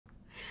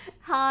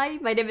Hi,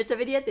 my name is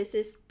Lavinia, this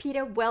is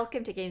Peter.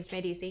 Welcome to Games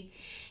Made Easy.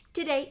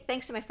 Today,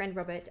 thanks to my friend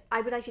Robert,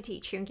 I would like to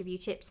teach you and give you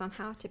tips on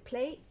how to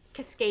play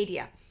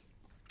Cascadia,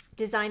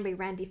 designed by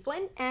Randy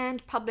Flynn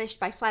and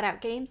published by Flat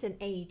Out Games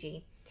and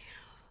AEG.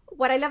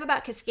 What I love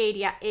about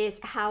Cascadia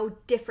is how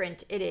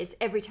different it is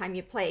every time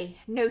you play.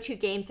 No two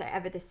games are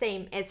ever the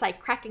same. It's like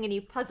cracking a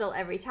new puzzle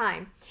every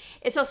time.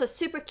 It's also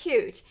super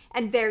cute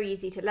and very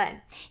easy to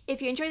learn. If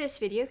you enjoy this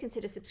video,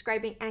 consider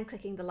subscribing and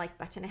clicking the like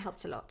button. It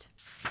helps a lot.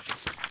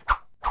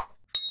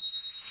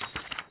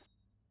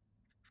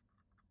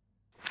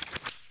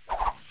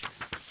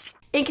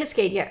 In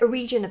Cascadia, a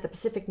region of the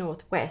Pacific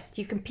Northwest,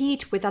 you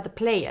compete with other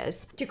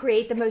players to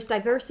create the most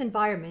diverse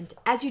environment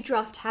as you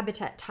draft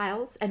habitat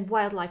tiles and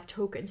wildlife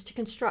tokens to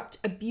construct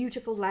a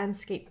beautiful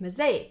landscape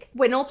mosaic.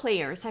 When all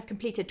players have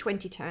completed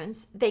 20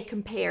 turns, they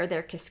compare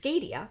their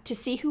Cascadia to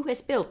see who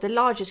has built the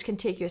largest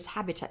contiguous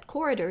habitat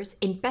corridors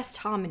in best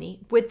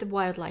harmony with the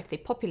wildlife they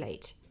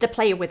populate. The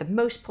player with the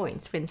most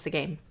points wins the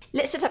game.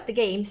 Let's set up the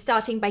game,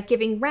 starting by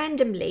giving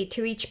randomly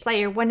to each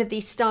player one of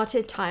these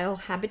starter tile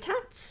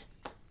habitats.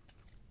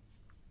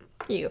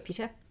 Here you go,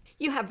 Peter.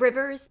 You have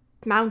rivers,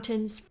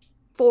 mountains,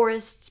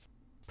 forests,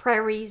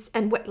 prairies,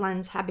 and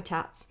wetlands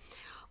habitats.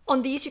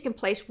 On these you can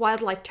place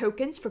wildlife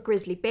tokens for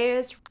grizzly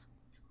bears,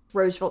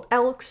 Roosevelt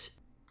elks,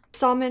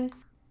 salmon,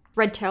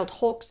 red-tailed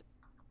hawks,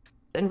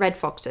 and red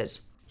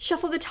foxes.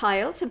 Shuffle the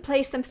tiles and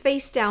place them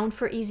face down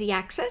for easy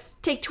access.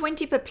 Take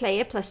 20 per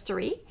player plus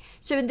 3.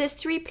 So in this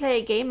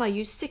 3-player game I'll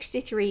use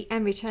 63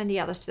 and return the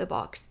others to the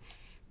box.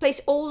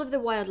 Place all of the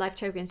wildlife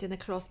tokens in the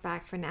cloth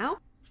bag for now.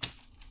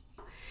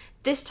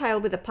 This tile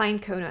with a pine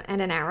cone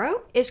and an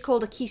arrow is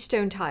called a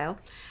keystone tile.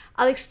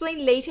 I'll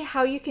explain later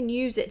how you can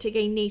use it to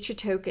gain nature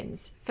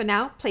tokens. For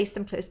now, place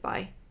them close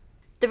by.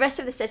 The rest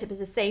of the setup is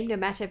the same no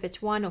matter if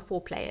it's 1 or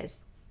 4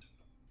 players.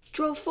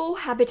 Draw 4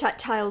 habitat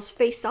tiles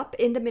face up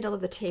in the middle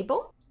of the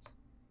table.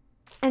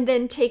 And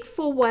then take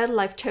 4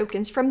 wildlife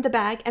tokens from the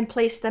bag and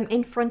place them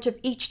in front of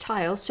each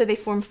tile so they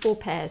form 4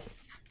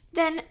 pairs.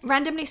 Then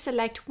randomly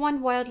select 1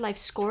 wildlife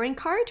scoring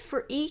card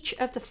for each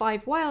of the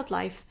 5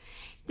 wildlife.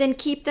 Then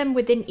keep them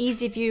within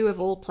easy view of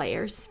all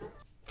players.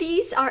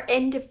 These are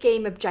end of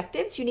game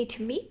objectives you need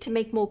to meet to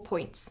make more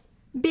points.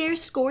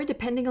 Bears score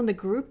depending on the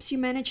groups you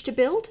manage to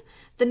build.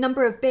 The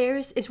number of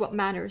bears is what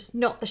matters,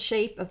 not the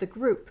shape of the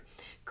group.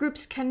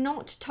 Groups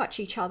cannot touch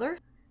each other.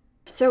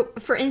 So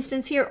for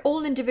instance here,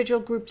 all individual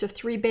groups of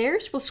 3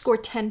 bears will score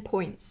 10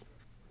 points.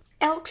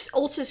 Elks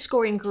also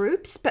score in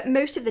groups, but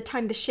most of the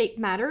time the shape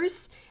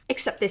matters,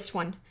 except this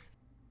one.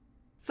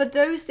 For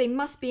those, they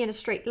must be in a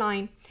straight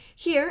line.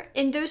 Here,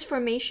 in those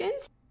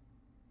formations,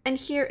 and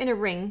here in a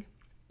ring.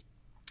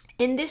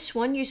 In this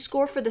one, you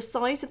score for the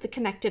size of the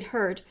connected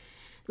herd,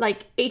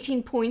 like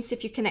 18 points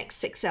if you connect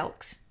 6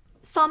 elks.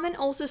 Salmon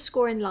also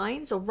score in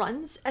lines or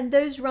runs, and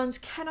those runs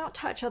cannot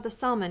touch other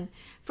salmon.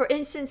 For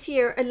instance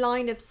here, a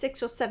line of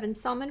 6 or 7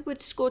 salmon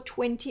would score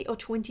 20 or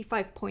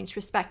 25 points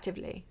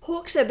respectively.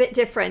 Hawks are a bit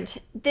different.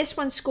 This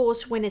one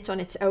scores when it's on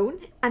its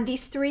own, and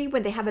these 3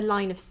 when they have a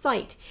line of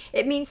sight.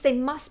 It means they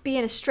must be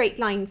in a straight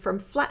line from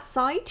flat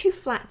side to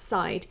flat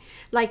side,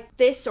 like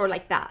this or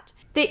like that.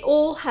 They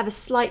all have a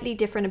slightly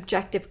different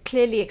objective,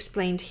 clearly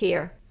explained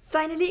here.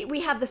 Finally,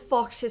 we have the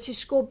foxes who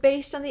score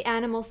based on the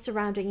animals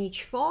surrounding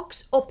each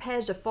fox or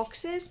pairs of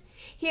foxes.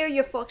 Here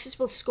your foxes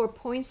will score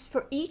points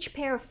for each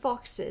pair of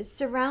foxes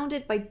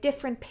surrounded by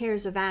different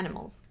pairs of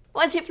animals.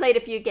 Once you've played a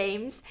few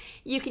games,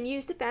 you can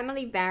use the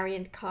family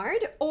variant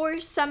card or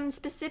some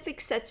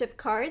specific sets of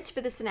cards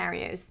for the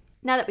scenarios.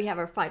 Now that we have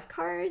our 5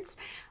 cards,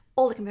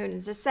 all the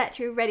components are set,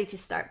 we're ready to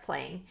start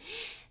playing.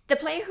 The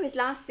player who has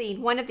last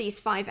seen one of these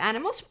 5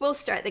 animals will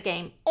start the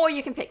game, or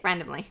you can pick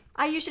randomly.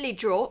 I usually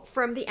draw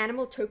from the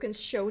animal tokens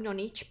shown on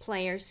each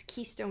player's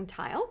keystone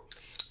tile.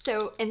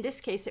 So in this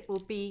case, it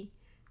will be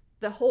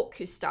the hawk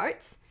who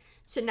starts.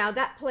 So now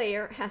that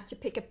player has to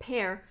pick a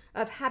pair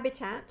of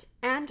habitat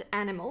and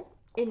animal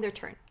in their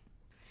turn.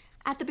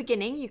 At the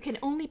beginning, you can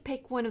only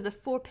pick one of the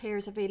 4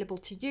 pairs available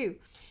to you.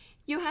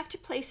 You have to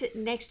place it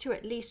next to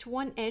at least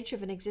one edge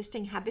of an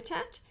existing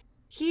habitat.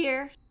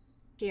 Here,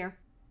 here,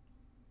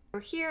 or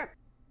here,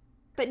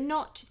 but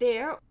not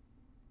there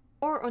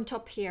or on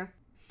top here.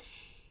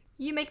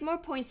 You make more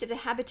points if the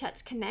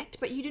habitats connect,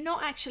 but you do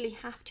not actually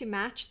have to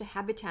match the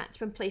habitats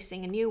when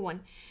placing a new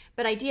one.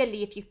 But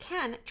ideally, if you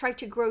can, try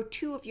to grow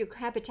 2 of your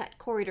habitat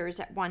corridors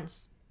at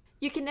once.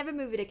 You can never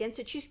move it again,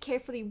 so choose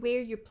carefully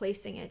where you're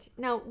placing it.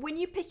 Now, when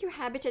you pick your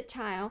habitat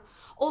tile,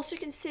 also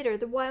consider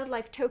the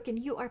wildlife token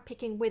you are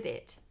picking with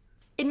it.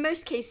 In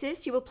most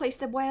cases, you will place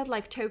the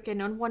wildlife token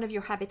on one of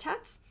your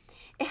habitats.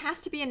 It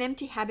has to be an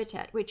empty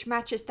habitat which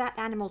matches that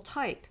animal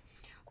type.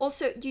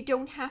 Also, you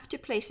don't have to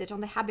place it on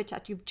the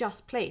habitat you've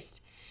just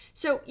placed.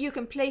 So you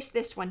can place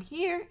this one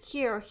here,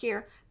 here, or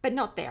here, but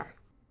not there.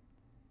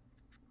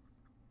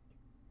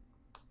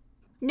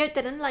 Note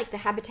that unlike the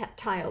habitat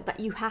tile that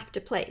you have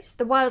to place,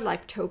 the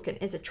wildlife token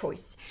is a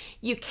choice.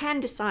 You can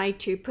decide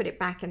to put it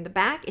back in the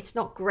bag. It's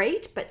not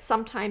great, but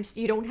sometimes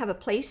you don't have a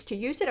place to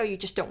use it or you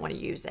just don't want to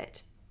use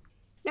it.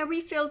 Now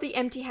refill the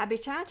empty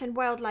habitat and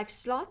wildlife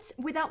slots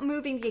without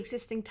moving the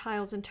existing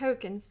tiles and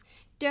tokens.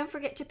 Don't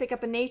forget to pick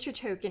up a nature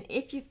token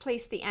if you've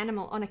placed the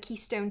animal on a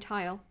keystone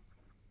tile.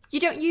 You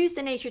don't use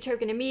the nature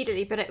token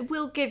immediately, but it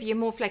will give you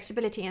more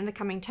flexibility in the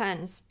coming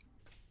turns.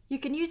 You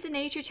can use the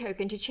nature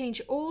token to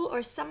change all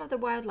or some of the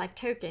wildlife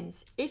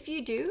tokens. If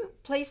you do,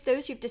 place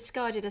those you've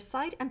discarded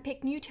aside and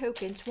pick new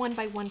tokens one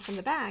by one from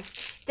the bag.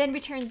 Then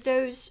return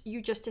those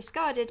you just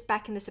discarded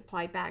back in the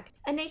supply bag.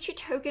 A nature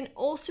token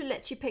also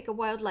lets you pick a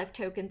wildlife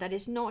token that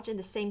is not in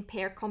the same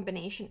pair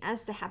combination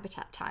as the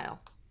habitat tile.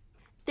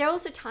 There are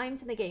also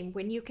times in the game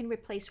when you can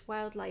replace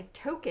wildlife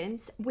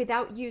tokens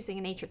without using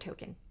a nature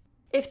token.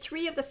 If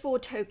 3 of the 4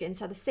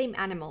 tokens are the same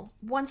animal,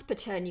 once per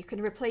turn you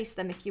can replace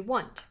them if you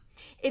want.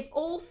 If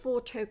all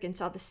 4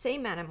 tokens are the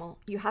same animal,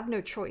 you have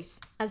no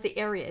choice. As the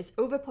area is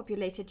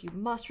overpopulated, you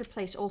must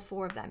replace all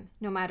 4 of them,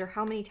 no matter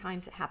how many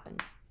times it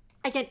happens.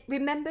 Again,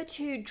 remember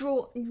to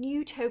draw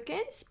new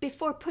tokens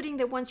before putting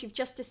the ones you've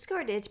just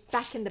discarded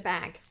back in the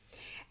bag.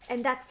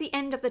 And that's the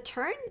end of the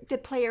turn. The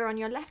player on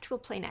your left will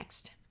play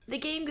next. The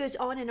game goes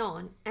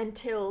on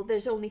until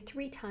there's only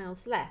 3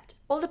 tiles left.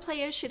 All the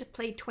players should have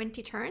played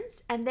 20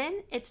 turns, and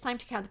then it's time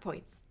to count the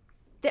points.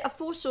 There are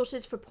 4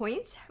 sources for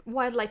points: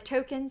 wildlife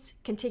tokens,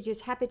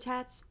 contiguous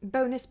habitats,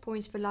 bonus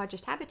points for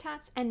largest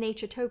habitats, and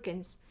nature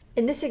tokens.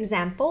 In this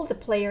example, the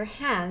player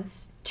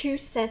has 2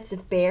 sets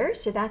of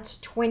bears, so that's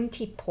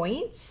 20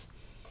 points.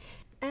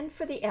 And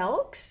for the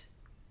elks,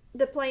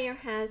 the player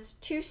has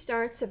 2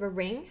 starts of a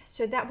ring,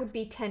 so that would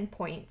be 10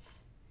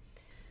 points.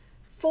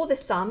 For the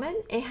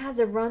salmon, it has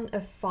a run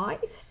of 5,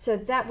 so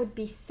that would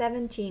be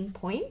 17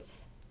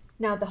 points.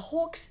 Now the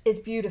hawks is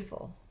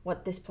beautiful,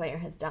 what this player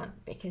has done,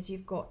 because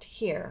you've got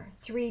here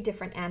 3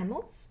 different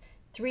animals,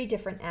 3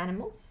 different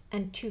animals,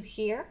 and 2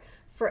 here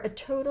for a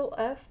total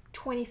of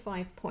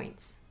 25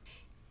 points.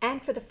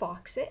 And for the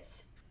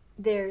foxes,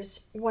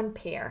 there's 1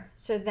 pair,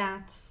 so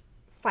that's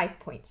 5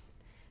 points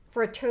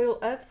for a total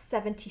of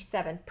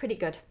 77. Pretty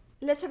good.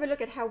 Let's have a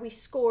look at how we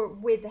score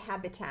with the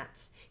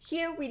habitats.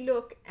 Here we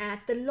look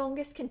at the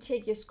longest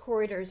contiguous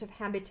corridors of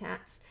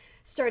habitats,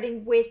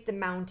 starting with the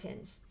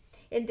mountains.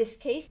 In this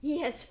case, he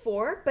has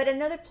 4, but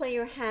another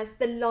player has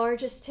the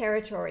largest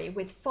territory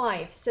with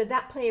 5. So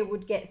that player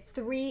would get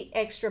 3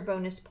 extra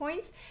bonus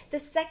points. The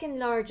second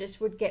largest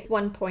would get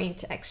 1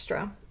 point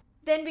extra.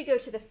 Then we go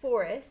to the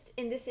forest.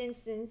 In this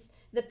instance,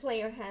 the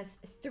player has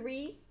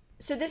 3.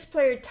 So this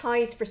player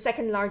ties for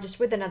second largest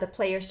with another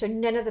player, so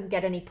none of them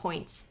get any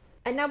points.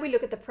 And now we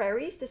look at the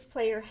prairies. This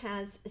player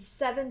has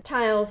 7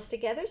 tiles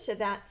together, so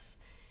that's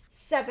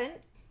 7.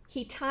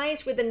 He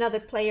ties with another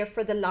player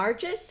for the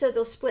largest, so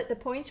they'll split the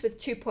points with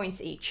 2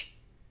 points each.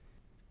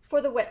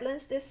 For the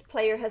wetlands, this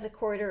player has a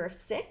corridor of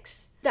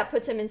 6. That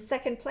puts him in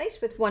second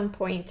place with 1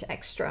 point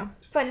extra.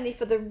 Finally,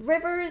 for the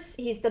rivers,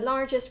 he's the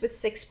largest with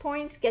 6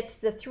 points, gets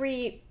the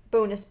 3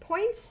 bonus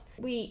points.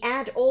 We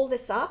add all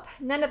this up.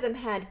 None of them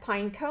had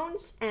pine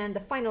cones, and the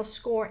final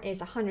score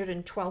is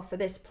 112 for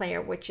this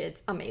player, which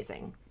is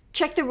amazing.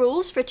 Check the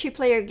rules for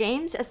 2-player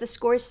games, as the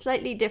score is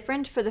slightly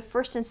different for the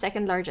first and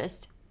second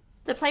largest.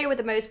 The player with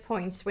the most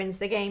points wins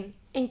the game.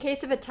 In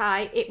case of a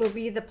tie, it will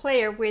be the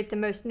player with the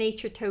most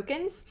nature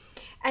tokens,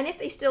 and if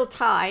they still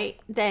tie,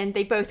 then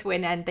they both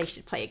win and they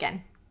should play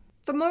again.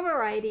 For more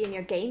variety in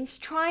your games,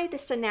 try the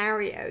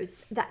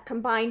scenarios that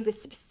combine with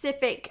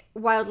specific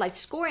wildlife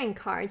scoring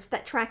cards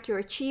that track your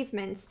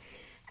achievements,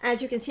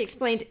 as you can see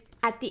explained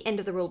at the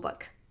end of the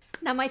rulebook.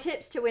 Now, my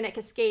tips to win at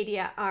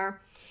Cascadia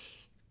are: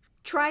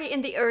 try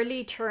in the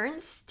early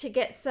turns to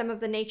get some of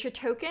the nature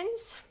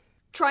tokens.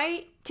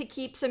 Try to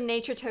keep some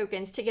nature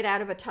tokens to get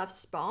out of a tough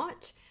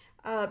spot.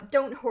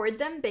 Don't hoard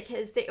them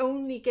because they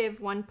only give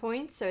 1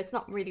 point, so it's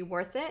not really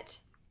worth it.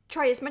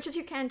 Try as much as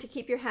you can to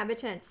keep your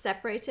habitats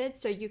separated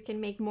so you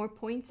can make more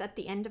points at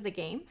the end of the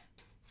game.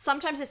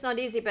 Sometimes it's not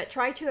easy, but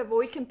try to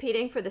avoid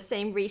competing for the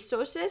same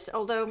resources,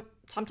 although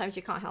sometimes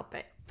you can't help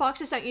it.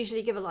 Foxes don't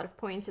usually give a lot of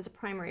points as a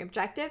primary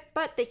objective,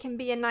 but they can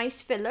be a nice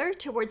filler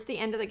towards the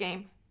end of the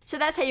game. So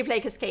that's how you play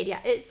Cascadia.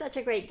 It's such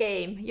a great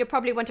game. You'll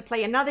probably want to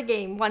play another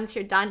game once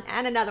you're done,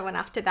 and another one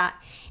after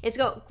that. It's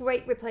got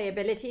great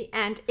replayability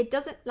and it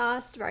doesn't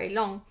last very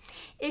long.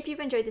 If you've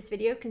enjoyed this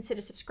video,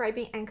 consider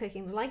subscribing and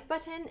clicking the like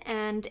button.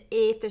 And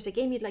if there's a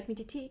game you'd like me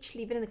to teach,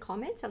 leave it in the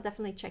comments. I'll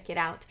definitely check it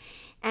out.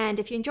 And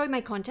if you enjoy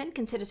my content,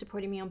 consider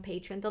supporting me on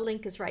Patreon. The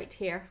link is right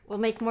here. We'll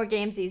make more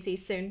games easy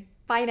soon.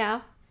 Bye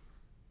now.